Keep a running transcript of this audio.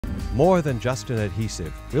More than just an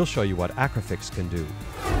adhesive, we'll show you what ACRIFIX can do.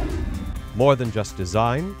 More than just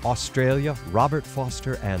design, Australia, Robert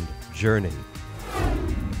Foster, and Journey.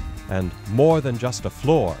 And more than just a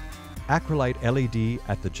floor, ACRYLITE LED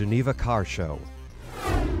at the Geneva Car Show.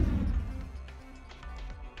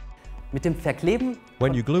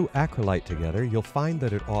 When you glue acrylite together, you'll find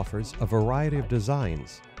that it offers a variety of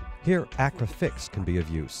designs. Here, ACRIFIX can be of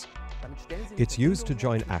use. It's used to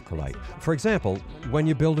join acrylite. For example, when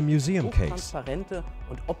you build a museum case.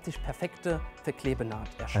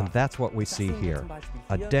 And that's what we see here,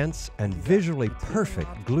 a dense and visually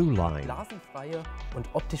perfect glue line.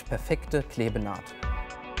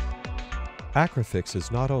 ACRIFIX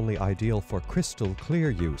is not only ideal for crystal clear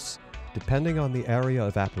use. Depending on the area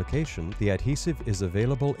of application, the adhesive is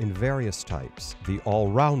available in various types. The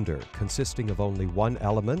all-rounder, consisting of only one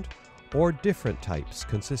element, or different types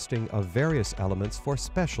consisting of various elements for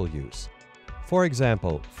special use. For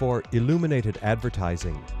example, for illuminated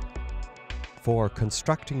advertising, for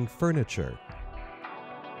constructing furniture,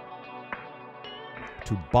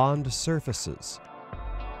 to bond surfaces,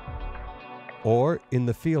 or in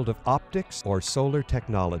the field of optics or solar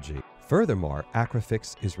technology. Furthermore,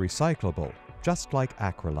 ACRIFIX is recyclable, just like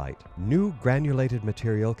acrylite. New granulated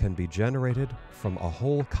material can be generated from a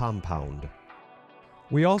whole compound.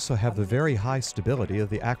 We also have the very high stability of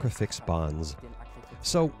the ACRIFIX bonds.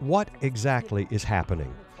 So what exactly is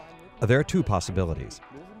happening? There are two possibilities.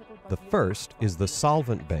 The first is the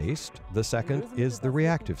solvent-based, the second is the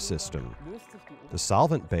reactive system. The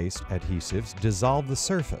solvent-based adhesives dissolve the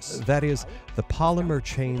surface. That is, the polymer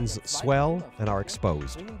chains swell and are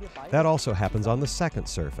exposed. That also happens on the second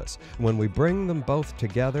surface. When we bring them both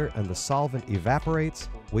together and the solvent evaporates,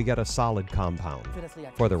 we get a solid compound.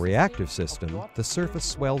 For the reactive system, the surface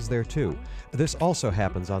swells there too. This also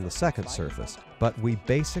happens on the second surface, but we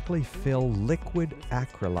basically fill liquid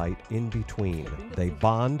acrylite in between. They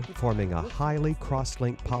bond, forming a highly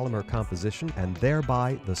cross-linked polymer composition and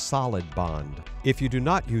thereby the solid bond. If you do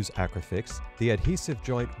not use ACRIFIX, the adhesive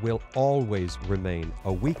joint will always remain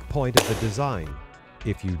a weak point of the design.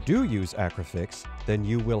 If you do use ACRIFIX, then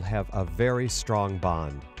you will have a very strong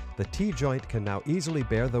bond. The T-joint can now easily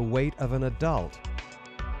bear the weight of an adult.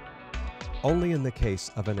 Only in the case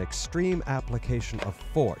of an extreme application of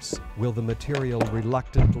force will the material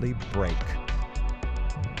reluctantly break.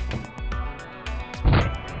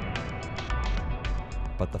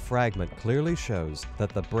 But the fragment clearly shows that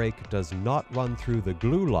the break does not run through the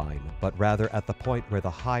glue line, but rather at the point where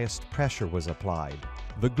the highest pressure was applied.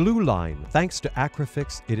 The glue line, thanks to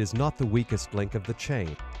ACRIFIX, it is not the weakest link of the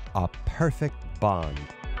chain. A perfect bond.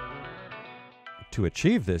 To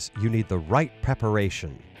achieve this, you need the right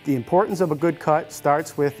preparation. The importance of a good cut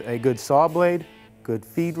starts with a good saw blade, good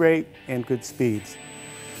feed rate, and good speeds.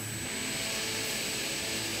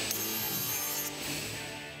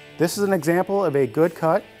 This is an example of a good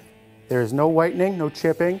cut. There is no whitening, no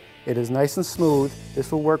chipping. It is nice and smooth.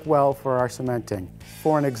 This will work well for our cementing.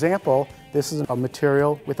 For an example, this is a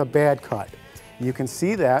material with a bad cut. You can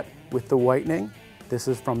see that with the whitening. This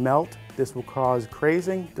is from melt. This will cause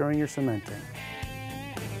crazing during your cementing.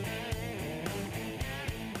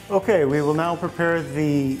 Okay, we will now prepare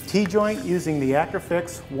the T-joint using the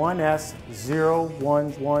ACRIFIX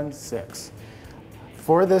 1S0116.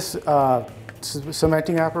 For this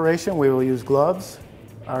cementing operation, we will use gloves,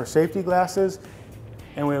 our safety glasses,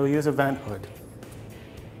 and we will use a vent hood.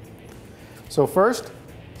 So first,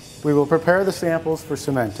 we will prepare the samples for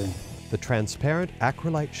cementing. The transparent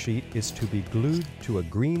acrylite sheet is to be glued to a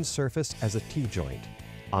green surface as a T-joint.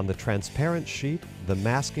 On the transparent sheet, the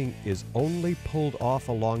masking is only pulled off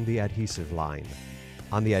along the adhesive line.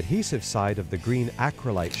 On the adhesive side of the green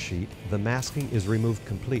acrylite sheet, the masking is removed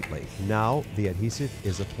completely. Now, the adhesive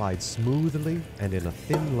is applied smoothly and in a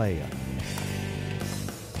thin layer.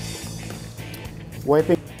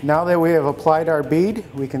 Wiping. Now that we have applied our bead,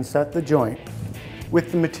 we can set the joint.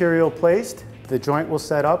 With the material placed, the joint will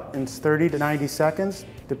set up in 30 to 90 seconds,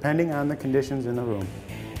 depending on the conditions in the room.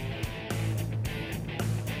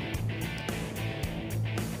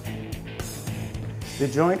 The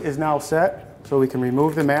joint is now set, so we can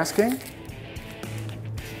remove the masking.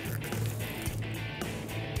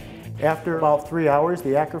 After about 3 hours,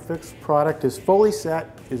 the ACRIFIX product is fully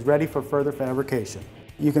set, is ready for further fabrication.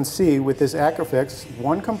 You can see with this ACRIFIX,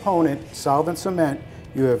 one component, solvent cement,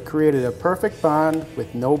 you have created a perfect bond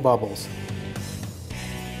with no bubbles.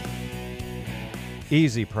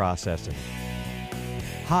 Easy processing,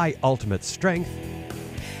 high ultimate strength,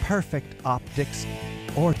 perfect optics,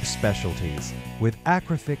 or specialties. With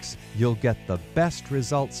ACRIFIX, you'll get the best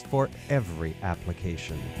results for every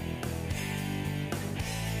application.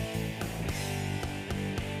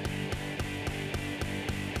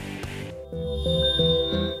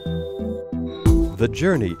 The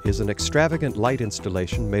Journey is an extravagant light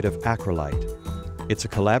installation made of acrylite. It's a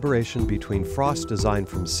collaboration between Frost Design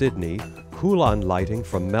from Sydney, Coulon Lighting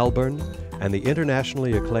from Melbourne, and the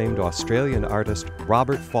internationally acclaimed Australian artist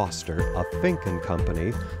Robert Foster of Fink &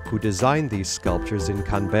 Company, who designed these sculptures in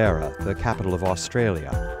Canberra, the capital of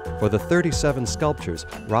Australia. For the 37 sculptures,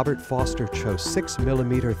 Robert Foster chose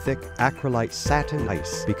 6mm thick ACRYLITE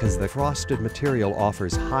Satinice because the frosted material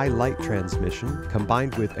offers high light transmission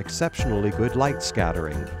combined with exceptionally good light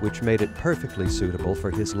scattering, which made it perfectly suitable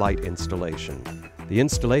for his light installation. The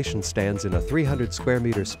installation stands in a 300 square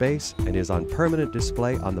meter space and is on permanent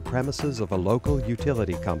display on the premises of a local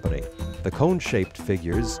utility company. The cone-shaped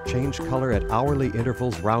figures change color at hourly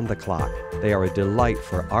intervals round the clock. They are a delight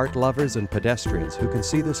for art lovers and pedestrians who can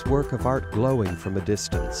see this work of art glowing from a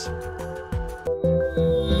distance.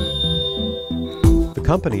 The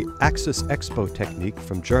company Axis Expo Technique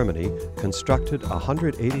from Germany constructed a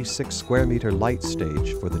 186 square meter light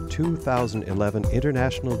stage for the 2011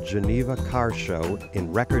 International Geneva Car Show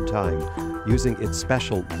in record time using its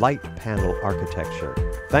special light panel architecture.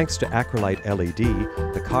 Thanks to ACRYLITE LED,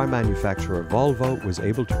 the car manufacturer Volvo was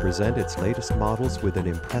able to present its latest models with an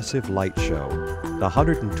impressive light show. The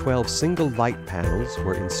 112 single light panels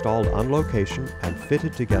were installed on location and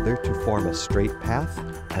fitted together to form a straight path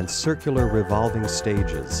and circular revolving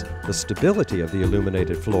stages. The stability of the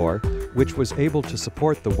illuminated floor, which was able to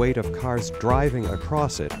support the weight of cars driving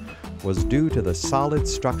across it, was due to the solid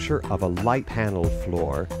structure of a light panel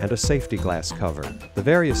floor and a safety glass cover. The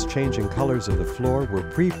various changing colors of the floor were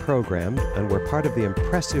pre-programmed and were part of the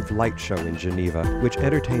impressive light show in Geneva, which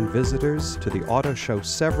entertained visitors to the auto show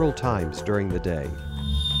several times during the day.